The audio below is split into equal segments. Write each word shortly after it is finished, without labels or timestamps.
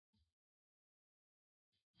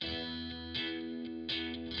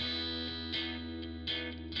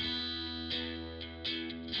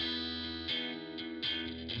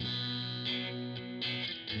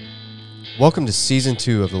Welcome to Season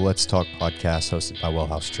 2 of the Let's Talk podcast hosted by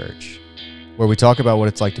Wellhouse Church, where we talk about what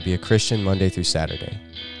it's like to be a Christian Monday through Saturday,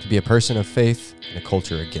 to be a person of faith in a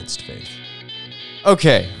culture against faith.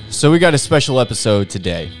 Okay, so we got a special episode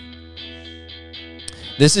today.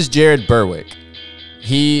 This is Jared Berwick.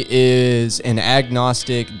 He is an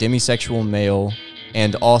agnostic, demisexual male,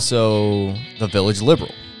 and also the village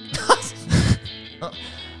liberal.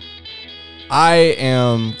 I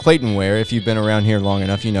am Clayton Ware. If you've been around here long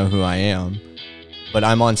enough, you know who I am. But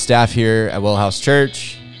I'm on staff here at Wellhouse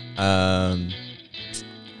Church. I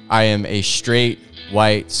am a straight,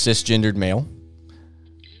 white, cisgendered male.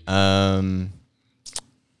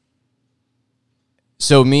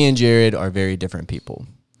 So me and Jared are very different people.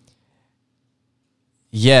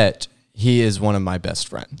 Yet, he is one of my best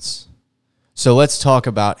friends. So let's talk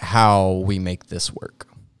about how we make this work.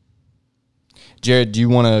 Jared, do you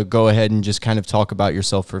want to go ahead and just kind of talk about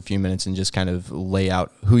yourself for a few minutes and just kind of lay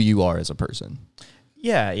out who you are as a person?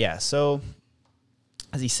 Yeah. So,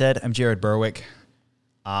 as he said, I'm Jared Berwick.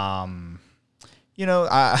 It's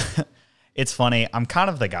funny. I'm kind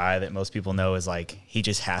of the guy that most people know is like, he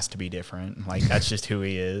just has to be different. Like, that's just who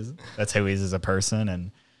he is. That's who he is as a person. And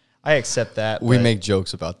I accept that. We make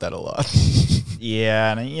jokes about that a lot.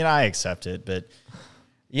 Yeah. And, I accept it. But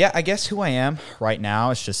yeah, I guess who I am right now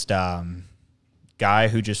is just, guy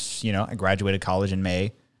who just, I graduated college in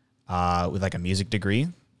May with like a music degree.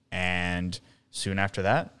 And soon after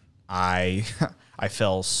that, I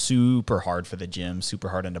fell super hard for the gym, super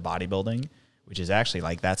hard into bodybuilding, which is actually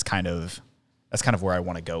like, that's kind of where I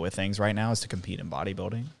want to go with things right now, is to compete in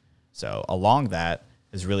bodybuilding. So along that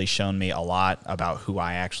has really shown me a lot about who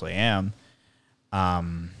I actually am.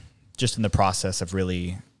 Just in the process of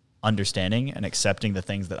really understanding and accepting the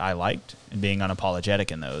things that I liked and being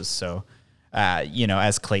unapologetic in those. So,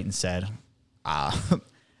 as Clayton said,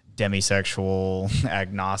 demisexual,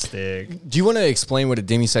 agnostic. Do you want to explain what a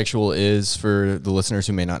demisexual is for the listeners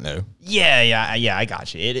who may not know? Yeah, I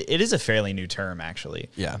got you. It is a fairly new term, actually.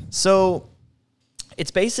 Yeah. So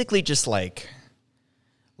it's basically just like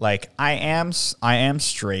I am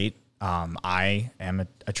straight. I am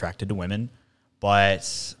attracted to women,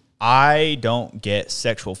 but I don't get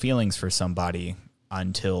sexual feelings for somebody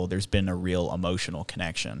until there's been a real emotional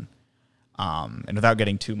connection. And without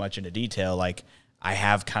getting too much into detail, like, I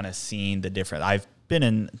have kind of seen the different. I've been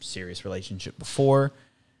in a serious relationship before,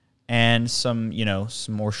 and some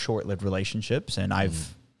more short-lived relationships, and I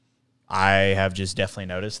have just definitely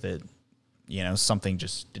noticed that, something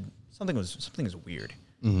was weird.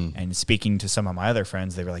 Mm-hmm. And speaking to some of my other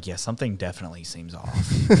friends, they were like, "Yeah, something definitely seems off."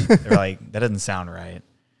 They're like, "That doesn't sound right."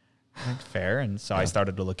 I'm like, fair, and so I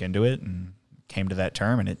started to look into it and came to that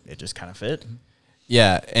term, and it just kind of fit.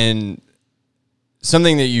 Yeah, and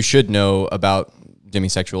something that you should know about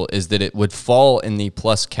demisexual is that it would fall in the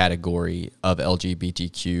plus category of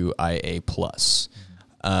LGBTQIA+.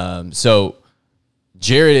 So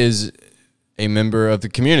Jared is a member of the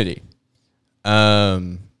community.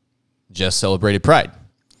 Just celebrated Pride.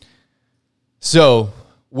 So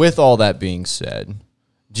with all that being said,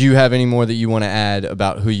 do you have any more that you want to add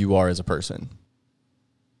about who you are as a person?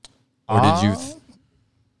 Or did you...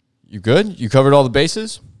 You good? You covered all the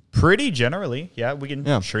bases? Pretty generally, yeah. We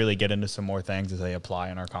can surely get into some more things as they apply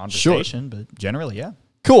in our conversation, but generally, yeah.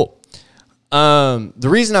 Cool. The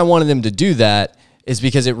reason I wanted them to do that is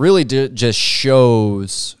because it really just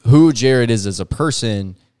shows who Jared is as a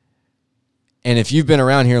person. And if you've been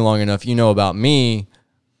around here long enough, you know about me,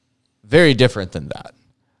 very different than that.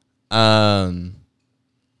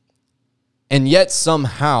 And yet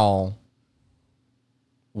somehow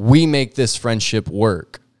we make this friendship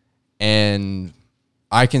work. And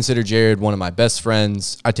I consider Jared one of my best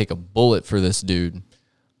friends. I take a bullet for this dude.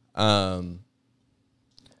 So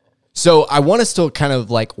I want us to kind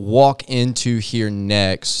of like walk into here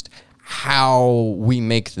next how we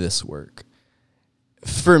make this work.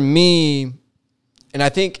 For me, and I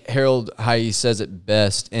think Harold Haye says it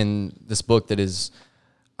best in this book that is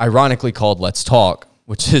ironically called Let's Talk,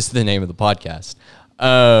 which is the name of the podcast.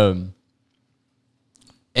 And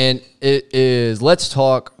it is Let's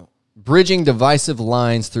Talk, Bridging Divisive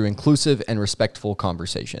Lines Through Inclusive and Respectful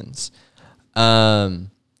Conversations.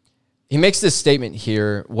 He makes this statement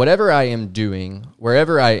here: whatever I am doing,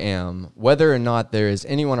 wherever I am, whether or not there is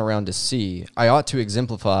anyone around to see, I ought to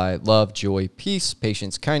exemplify love, joy, peace,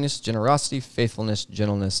 patience, kindness, generosity, faithfulness,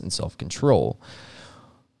 gentleness, and self-control.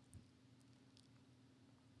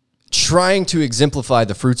 Trying to exemplify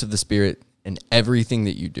the fruits of the Spirit in everything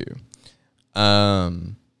that you do.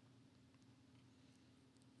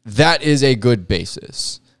 That is a good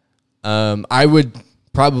basis. I would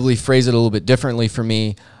probably phrase it a little bit differently for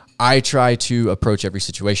me. I try to approach every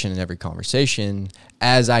situation and every conversation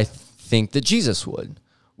as I think that Jesus would,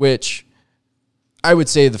 which I would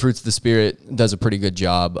say the fruits of the Spirit does a pretty good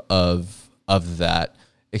job of that,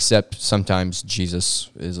 except sometimes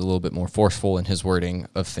Jesus is a little bit more forceful in his wording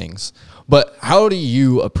of things. But how do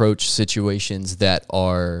you approach situations that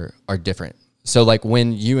are different? So like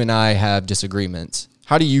when you and I have disagreements,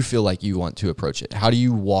 how do you feel like you want to approach it? How do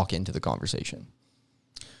you walk into the conversation?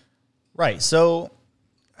 Right. So,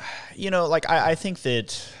 like I think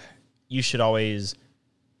that you should always,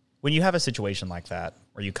 when you have a situation like that,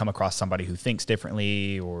 or you come across somebody who thinks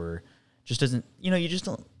differently or just doesn't,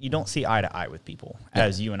 you don't see eye to eye with people,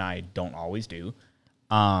 as you and I don't always do.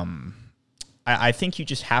 I think you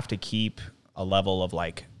just have to keep a level of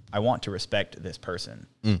like, I want to respect this person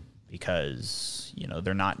because,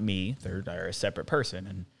 they're not me. They're a separate person.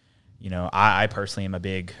 And, I personally am a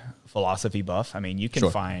big philosophy buff. I mean, you can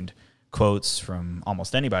find quotes from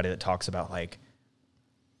almost anybody that talks about like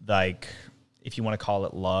if you want to call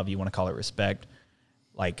it love, you want to call it respect,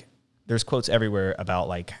 like there's quotes everywhere about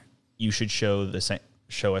like you should show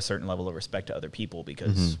a certain level of respect to other people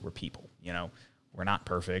because we're people, we're not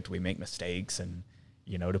perfect, we make mistakes, and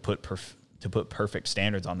to put perfect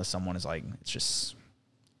standards onto someone is like, it's just,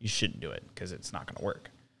 you shouldn't do it because it's not going to work.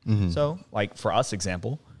 So like for us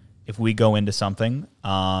example, if we go into something,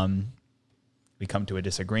 we come to a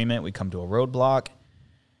disagreement, we come to a roadblock.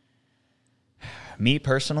 Me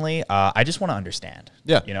personally, I just want to understand.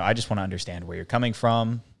 Yeah. I just want to understand where you're coming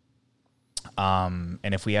from. And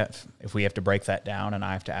if we have to break that down and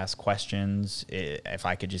I have to ask questions, if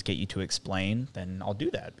I could just get you to explain, then I'll do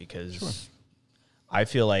that because I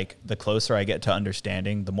feel like the closer I get to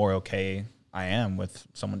understanding, the more okay I am with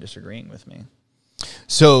someone disagreeing with me.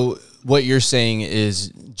 So what you're saying is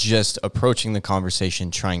just approaching the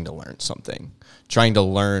conversation, trying to learn something, trying to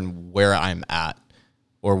learn where I'm at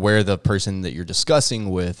or where the person that you're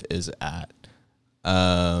discussing with is at.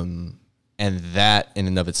 And that in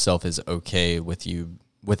and of itself is okay with you,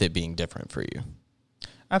 with it being different for you.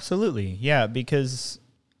 Absolutely. Yeah. Because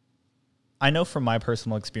I know from my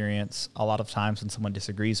personal experience, a lot of times when someone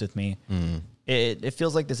disagrees with me, it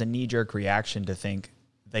feels like there's a knee-jerk reaction to think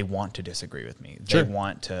they want to disagree with me. Sure.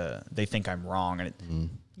 They think I'm wrong. And,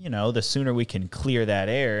 the sooner we can clear that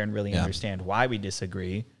air and really understand why we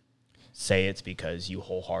disagree, say it's because you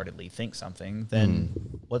wholeheartedly think something, then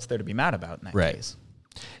what's there to be mad about in that case?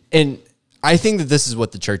 And I think that this is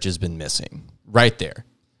what the church has been missing right there.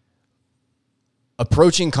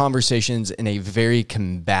 Approaching conversations in a very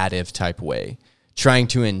combative type way, trying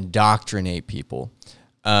to indoctrinate people.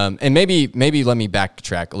 And maybe let me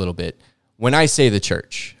backtrack a little bit. When I say the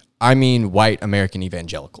church, I mean white American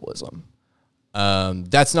evangelicalism.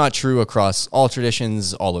 That's not true across all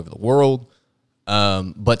traditions all over the world.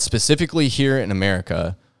 But specifically here in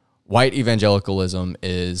America, white evangelicalism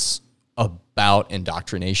is about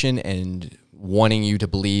indoctrination and wanting you to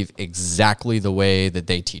believe exactly the way that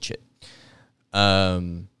they teach it.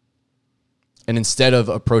 And instead of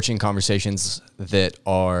approaching conversations that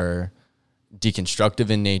are deconstructive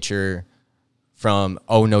in nature from,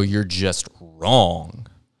 oh no, you're just wrong,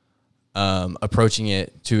 approaching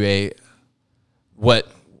it to what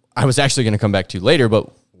I was actually going to come back to later,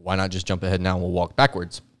 but why not just jump ahead now and we'll walk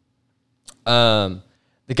backwards. The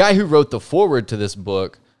guy who wrote the foreword to this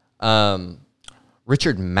book,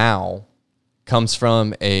 Richard Mouw, comes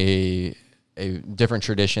from a different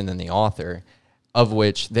tradition than the author, of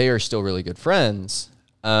which they are still really good friends.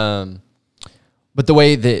 But the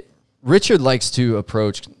way that Richard likes to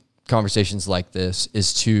approach conversations like this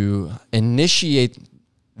is to initiate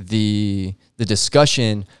the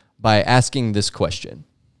discussion by asking this question.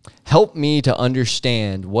 Help me to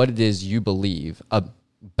understand what it is you believe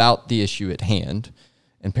about the issue at hand,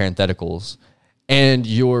 in parentheticals, and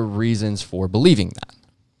your reasons for believing that.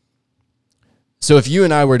 So if you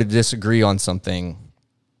and I were to disagree on something,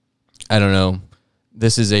 I don't know,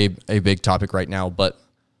 this is a big topic right now, but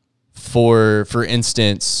for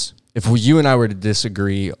instance, if you and I were to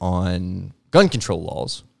disagree on gun control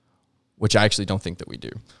laws, which I actually don't think that we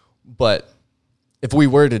do, but if we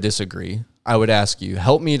were to disagree, I would ask you,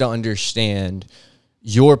 help me to understand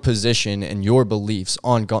your position and your beliefs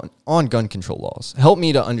on gun control laws. Help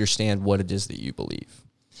me to understand what it is that you believe.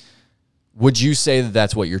 Would you say that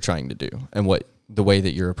that's what you're trying to do and what the way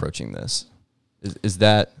that you're approaching this? Is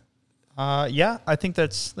that? Yeah, I think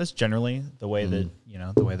that's generally the way that,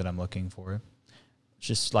 the way that I'm looking for it. It's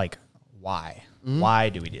just like, why? Why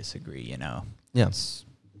do we disagree, Yeah.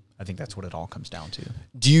 I think that's what it all comes down to.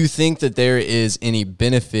 Do you think that there is any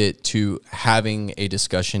benefit to having a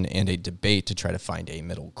discussion and a debate to try to find a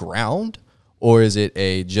middle ground? Or is it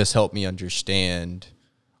just help me understand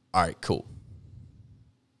All right, cool.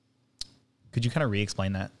 Could you kind of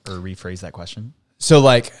re-explain that or rephrase that question? So,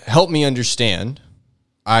 like, help me understand.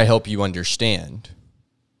 I help you understand.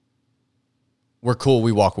 We're cool.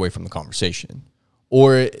 We walk away from the conversation.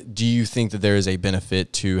 Or do you think that there is a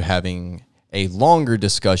benefit to having a longer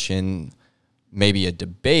discussion, maybe a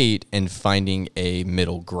debate, and finding a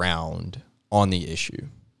middle ground on the issue?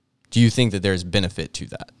 Do you think that there's benefit to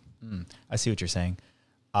that? I see what you're saying.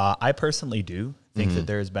 I personally do think that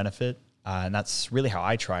there is benefit. And that's really how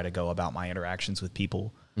I try to go about my interactions with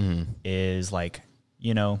people is like,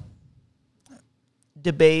 you know,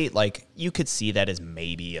 debate, like you could see that as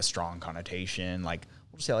maybe a strong connotation. Like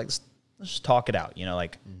we'll just say like, let's just talk it out. You know,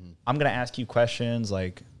 like I'm going to ask you questions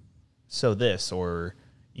like, so this, or,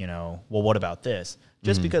 you know, well, what about this?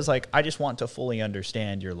 Just because like, I just want to fully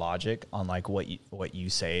understand your logic on like what you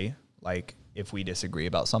say, like if we disagree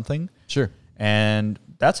about something. Sure. And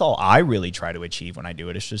that's all I really try to achieve when I do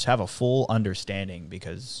it, is just have a full understanding,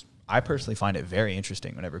 because I personally find it very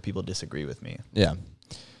interesting whenever people disagree with me. Yeah.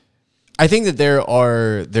 I think that there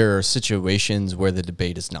are situations where the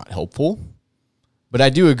debate is not helpful, but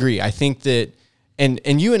I do agree. I think that,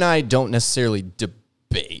 and you and I don't necessarily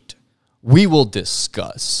debate. We will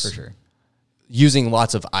discuss. For sure. Using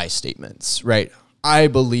lots of I statements, right? I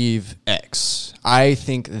believe X. I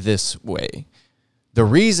think this way. The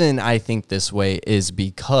reason I think this way is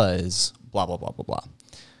because blah, blah, blah, blah, blah.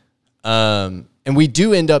 And we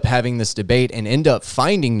do end up having this debate and end up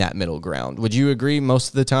finding that middle ground. Would you agree most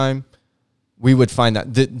of the time? We would find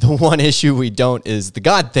that the one issue we don't is the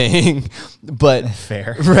God thing, but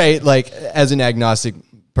fair, right? Like as an agnostic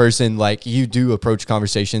person, like you do approach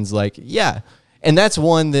conversations like, yeah. And that's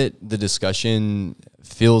one that the discussion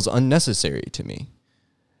feels unnecessary to me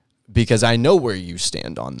because I know where you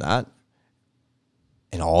stand on that.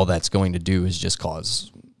 And all that's going to do is just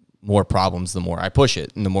cause more problems the more I push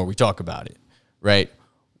it and the more we talk about it, right?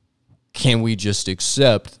 Can we just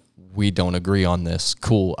accept we don't agree on this?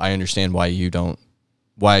 Cool. I understand why you don't,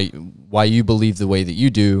 why you believe the way that you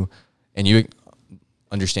do, and you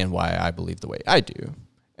understand why I believe the way I do.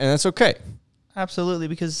 And that's okay. Absolutely,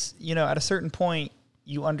 because, you know, at a certain point,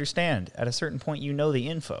 you understand. At a certain point, you know the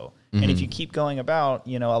info. And if you keep going about,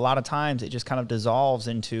 you know, a lot of times it just kind of dissolves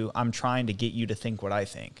into, I'm trying to get you to think what I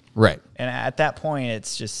think. Right. And at that point,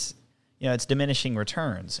 it's just, you know, it's diminishing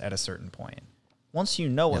returns at a certain point. Once you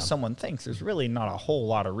know what someone thinks, there's really not a whole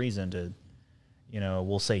lot of reason to, you know,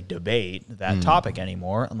 we'll say debate that topic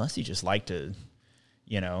anymore, unless you just like to,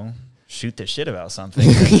 you know, shoot the shit about something.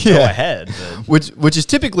 Go ahead. But. Which is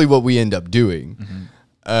typically what we end up doing.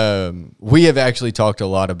 We have actually talked a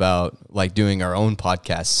lot about like doing our own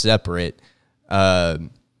podcast separate, and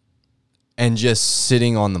just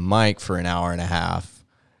sitting on the mic for an hour and a half,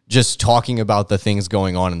 just talking about the things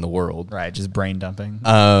going on in the world. Right. Just brain dumping.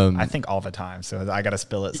 I think all the time. So I got to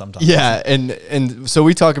spill it sometimes. Yeah. And so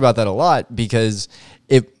we talk about that a lot because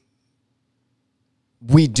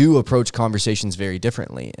we do approach conversations very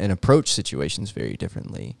differently and approach situations very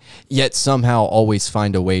differently, yet somehow always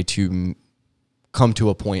find a way to come to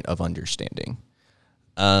a point of understanding,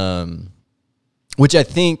 which I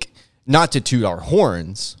think, not to toot our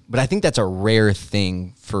horns, but I think that's a rare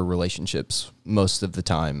thing for relationships most of the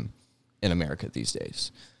time in America these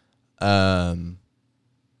days. Would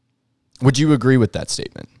you agree with that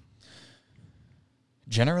statement?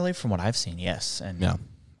 Generally, from what I've seen, yes. And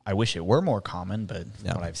I wish it were more common, but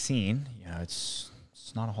from what I've seen, you know, it's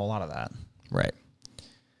not a whole lot of that. Right.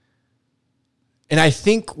 And I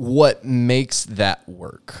think what makes that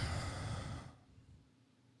work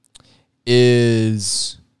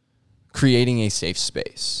is creating a safe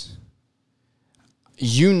space.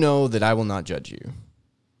 You know that I will not judge you,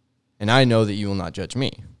 and I know that you will not judge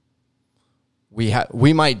me.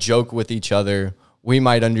 We might joke with each other. We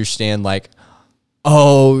might understand like,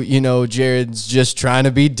 oh, you know, Jared's just trying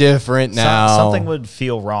to be different now. Something would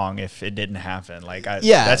feel wrong if it didn't happen. Like,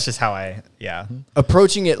 that's just how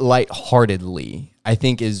Approaching it lightheartedly, I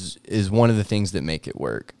think, is one of the things that make it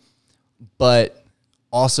work. But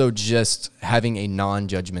also just having a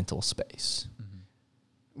non-judgmental space.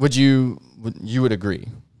 Would you would agree?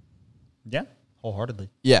 Yeah, wholeheartedly.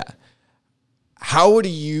 Yeah. How would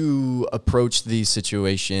you approach these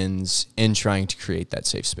situations in trying to create that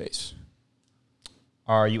safe space?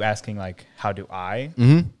 Are you asking, like, how do I?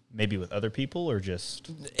 Maybe with other people or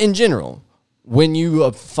just? In general, when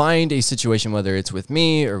you find a situation, whether it's with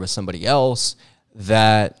me or with somebody else,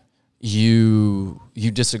 that you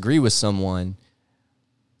disagree with someone,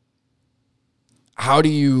 how do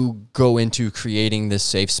you go into creating this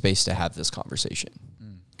safe space to have this conversation?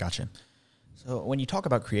 Gotcha. So when you talk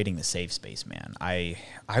about creating the safe space, man, I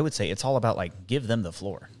would say it's all about, like, give them the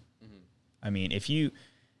floor. I mean, if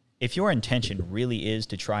your intention really is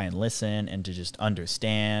to try and listen and to just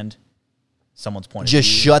understand someone's point of view, just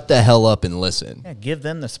shut the hell up and listen. yeah, give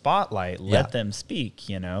them the spotlight, let them speak,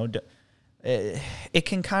 you know. It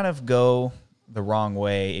can kind of go the wrong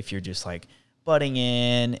way if you're just like butting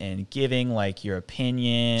in and giving like your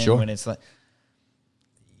opinion when it's like,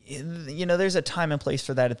 you know, there's a time and place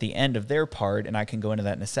for that at the end of their part, and I can go into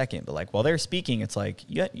that in a second. But like while they're speaking, it's like,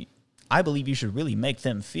 I believe you should really make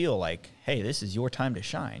them feel like, hey, this is your time to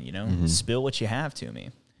shine. You know, spill what you have to me.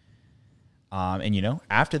 And you know,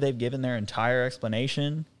 after they've given their entire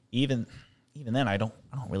explanation, even then, I don't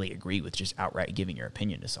really agree with just outright giving your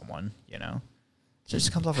opinion to someone. You know, it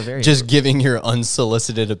just comes off a very just giving your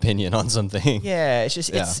unsolicited opinion on something. Yeah, it's just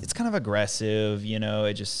it's kind of aggressive. You know,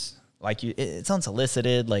 it just. Like it's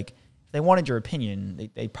unsolicited. Like if they wanted your opinion,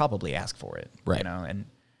 they'd probably ask for it, right? You know, and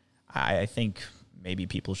I think maybe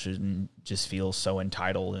people shouldn't just feel so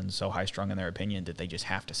entitled and so high strung in their opinion that they just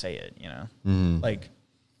have to say it. You know, like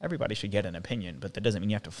everybody should get an opinion, but that doesn't mean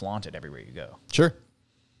you have to flaunt it everywhere you go. Sure.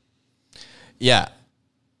 Yeah,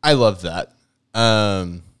 I love that.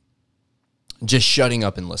 Just shutting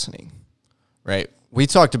up and listening, right? We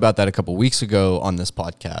talked about that a couple weeks ago on this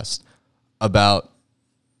podcast about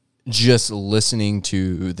just listening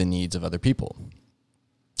to the needs of other people,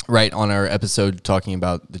 right? On our episode talking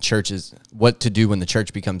about the church's, what to do when the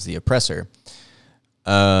church becomes the oppressor.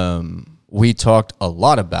 We talked a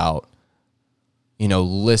lot about, you know,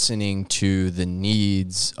 listening to the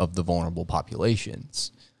needs of the vulnerable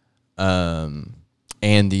populations, and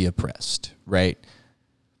the oppressed, right?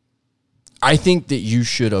 I think that you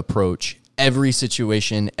should approach every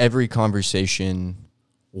situation, every conversation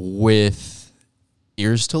with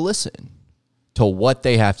ears to listen to what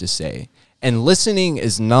they have to say. And listening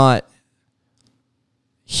is not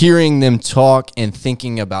hearing them talk and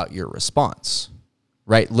thinking about your response,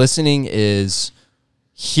 right? Listening is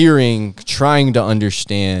hearing, trying to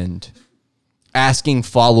understand, asking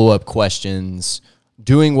follow-up questions,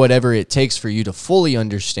 doing whatever it takes for you to fully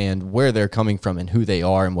understand where they're coming from and who they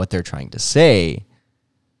are and what they're trying to say,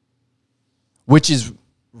 which is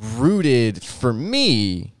rooted for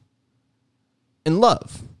me in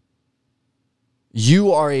love.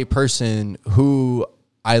 You are a person who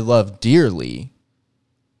I love dearly.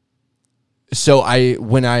 So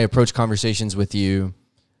when I approach conversations with you,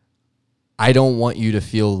 I don't want you to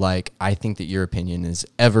feel like I think that your opinion is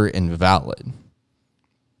ever invalid.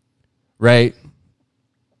 Right?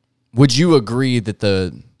 Would you agree that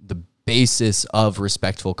the basis of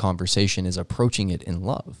respectful conversation is approaching it in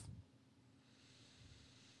love?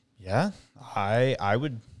 Yeah, I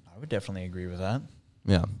would definitely agree with that.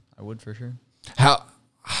 Yeah. I would for sure.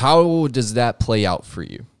 How does that play out for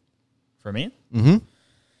you? For me? Mm-hmm.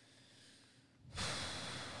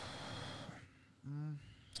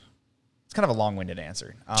 It's kind of a long-winded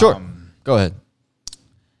answer. Sure. Go ahead.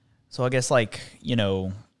 So I guess, like, you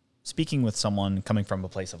know, speaking with someone coming from a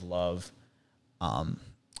place of love,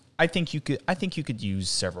 I think you could use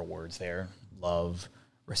several words there. Love,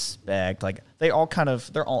 respect, like they're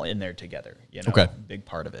all in there together, you know, okay. Big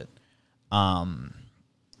part of it.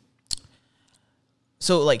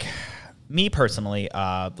 So like me personally,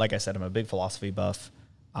 like I said, I'm a big philosophy buff,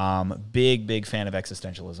 big fan of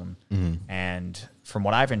existentialism. Mm-hmm. And from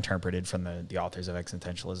what I've interpreted from the authors of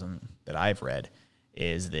existentialism that I've read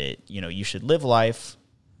is that, you know, you should live life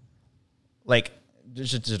like,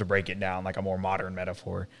 just to break it down, like a more modern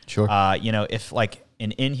metaphor. Sure. You know, if like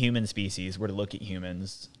an inhuman species were to look at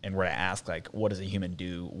humans and were to ask, like, what does a human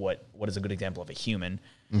do? What is a good example of a human?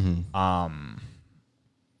 Mm-hmm.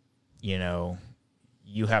 You know,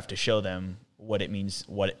 you have to show them what it means,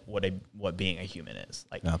 what being a human is.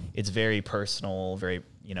 Like, It's very personal, very,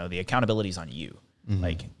 you know, the accountability is on you. Mm-hmm.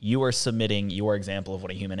 Like, you are submitting your example of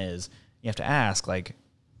what a human is. You have to ask, like,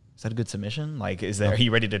 is that a good submission? Like, are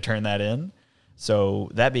you ready to turn that in? So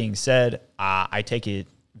that being said, I take it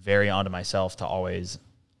very onto myself to always,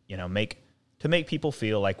 you know, make people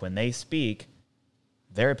feel like when they speak,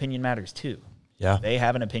 their opinion matters too. Yeah. They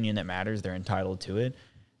have an opinion that matters. They're entitled to it.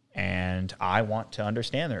 And I want to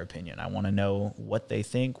understand their opinion. I want to know what they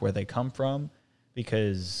think, where they come from,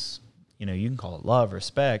 because, you know, you can call it love,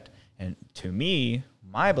 respect. And to me,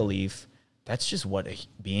 my belief, that's just what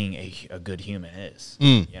being a good human is,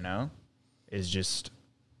 you know, is just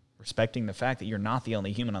respecting the fact that you're not the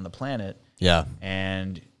only human on the planet. Yeah.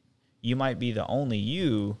 And you might be the only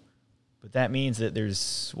you, but that means that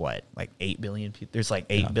there's like 8 billion people. There's like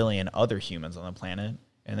 8 billion other humans on the planet,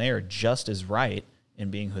 and they are just as right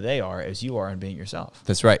in being who they are as you are in being yourself.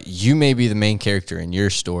 That's right. You may be the main character in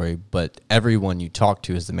your story, but everyone you talk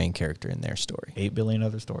to is the main character in their story. 8 billion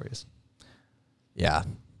other stories. Yeah.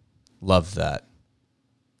 Love that.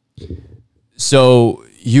 So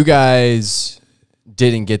you guys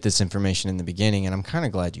didn't get this information in the beginning, and I'm kind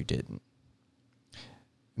of glad you didn't.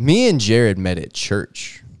 Me and Jared met at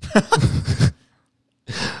church.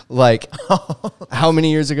 Like, how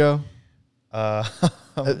many years ago?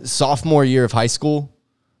 Sophomore year of high school,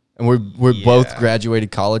 and we're both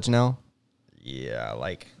graduated college now. Yeah,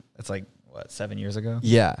 like it's like what, 7 years ago?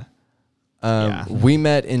 Yeah. We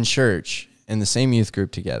met in church in the same youth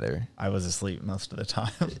group together. I was asleep most of the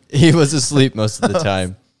time. He was asleep most of the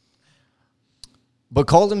time, but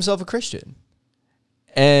called himself a Christian.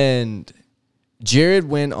 And Jared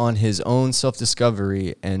went on his own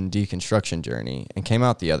self-discovery and deconstruction journey and came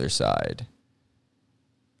out the other side,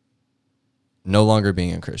 no longer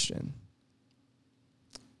being a Christian.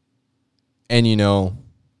 And you know,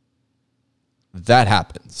 that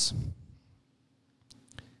happens.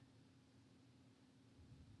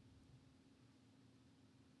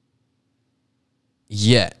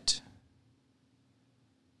 Yet,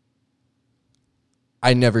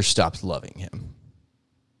 I never stopped loving him.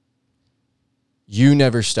 You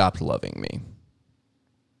never stopped loving me.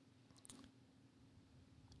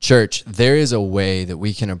 Church, there is a way that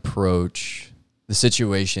we can approach the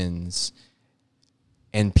situations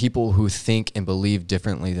and people who think and believe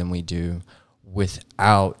differently than we do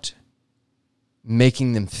without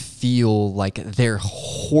making them feel like they're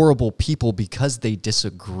horrible people because they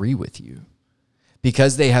disagree with you,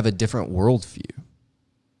 because they have a different worldview.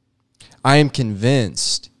 I am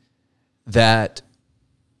convinced that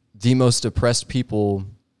the most oppressed people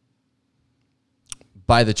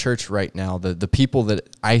by the church right now, the people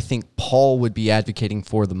that I think Paul would be advocating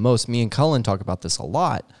for the most, me and Cullen talk about this a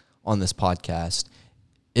lot on this podcast,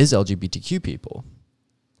 is LGBTQ people.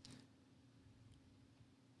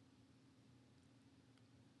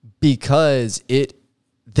 Because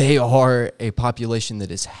they are a population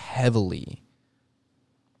that is heavily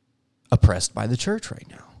oppressed by the church right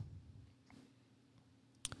now.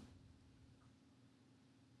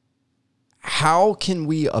 How can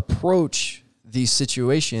we approach these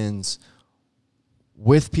situations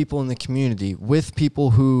with people in the community, with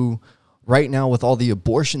people who, right now, with all the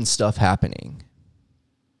abortion stuff happening,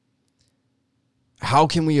 how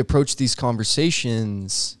can we approach these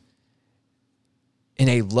conversations in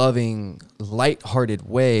a loving, lighthearted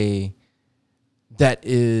way that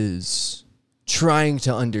is trying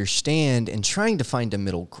to understand and trying to find a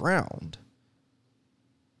middle ground?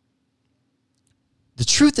 The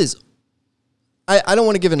truth is, I don't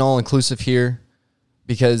want to give an all-inclusive here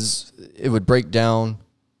because it would break down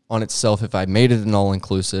on itself if I made it an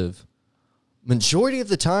all-inclusive. Majority of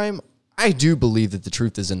the time, I do believe that the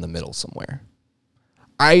truth is in the middle somewhere.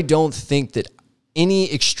 I don't think that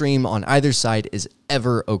any extreme on either side is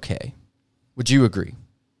ever okay. Would you agree?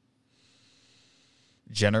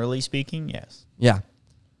 Generally speaking, yes. Yeah.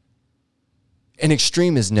 An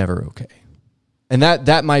extreme is never okay. And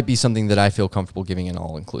that might be something that I feel comfortable giving an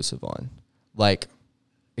all-inclusive on. Like,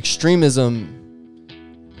 extremism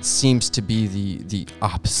seems to be the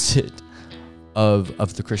opposite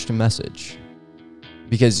of the Christian message.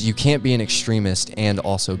 Because you can't be an extremist and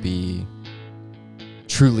also be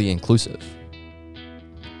truly inclusive.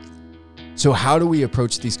 So how do we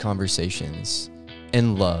approach these conversations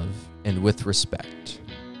in love and with respect?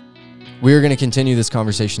 We are going to continue this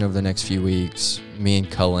conversation over the next few weeks, me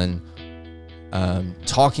and Cullen,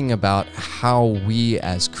 talking about how we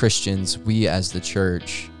as Christians, we as the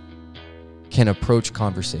church, can approach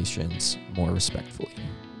conversations more respectfully.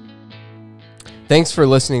 Thanks for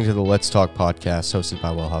listening to the Let's Talk podcast hosted by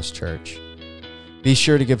Wellhouse Church. Be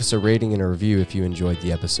sure to give us a rating and a review if you enjoyed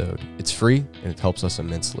the episode. It's free and it helps us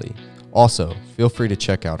immensely. Also, feel free to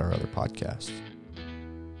check out our other podcasts.